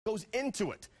goes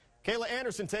into it. Kayla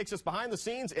Anderson takes us behind the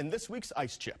scenes in this week's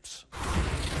Ice Chips.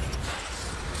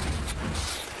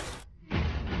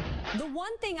 The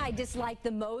one thing I dislike the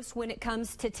most when it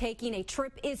comes to taking a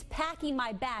trip is packing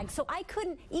my bag. So I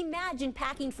couldn't imagine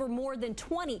packing for more than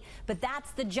 20, but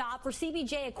that's the job for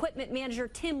CBJ equipment manager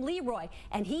Tim Leroy,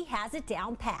 and he has it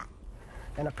down pat.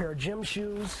 And a pair of gym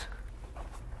shoes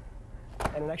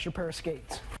and an extra pair of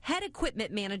skates. Head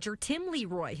equipment manager Tim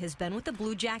Leroy has been with the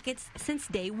Blue Jackets since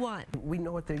day one. We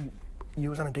know what they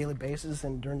use on a daily basis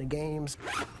and during the games.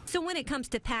 So when it comes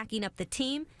to packing up the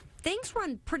team, things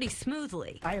run pretty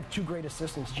smoothly. I have two great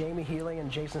assistants, Jamie Healy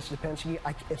and Jason Stepinski.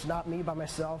 It's not me by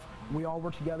myself. We all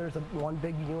work together as one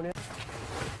big unit.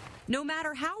 No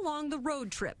matter how long the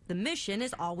road trip, the mission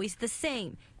is always the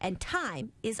same, and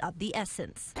time is of the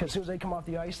essence. As soon as they come off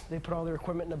the ice, they put all their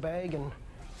equipment in a bag, and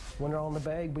when they're all in the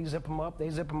bag, we zip them up, they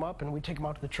zip them up, and we take them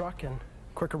out to the truck, and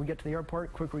quicker we get to the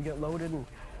airport, quicker we get loaded, and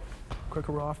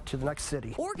quicker we're off to the next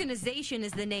city. Organization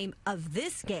is the name of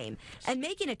this game, and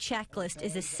making a checklist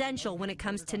is essential when it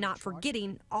comes to not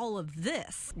forgetting all of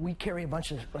this. We carry a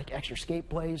bunch of extra skate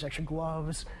blades, extra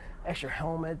gloves, extra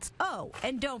helmets. Oh,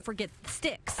 and don't forget the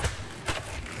sticks.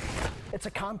 It's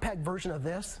a compact version of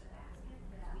this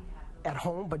at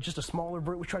home, but just a smaller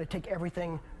version. We try to take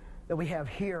everything that we have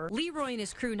here. Leroy and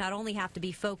his crew not only have to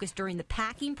be focused during the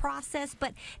packing process,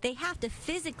 but they have to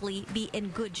physically be in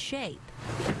good shape.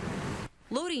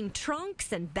 Loading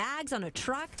trunks and bags on a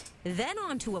truck, then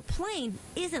onto a plane,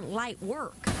 isn't light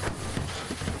work.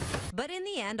 But in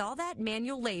the end, all that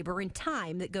manual labor and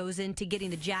time that goes into getting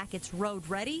the Jackets road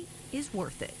ready is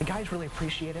worth it. The guys really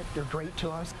appreciate it. They're great to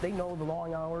us. They know the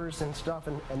long hours and stuff,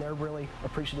 and they're really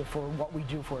appreciative for what we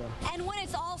do for them. And when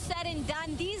it's all said and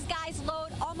done, these guys load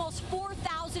almost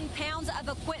 4,000 pounds of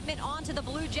equipment onto the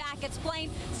Blue Jackets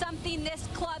plane, something this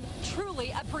club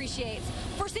truly appreciates.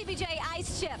 For CBJ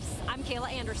Ice Chips, I'm Kayla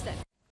Anderson.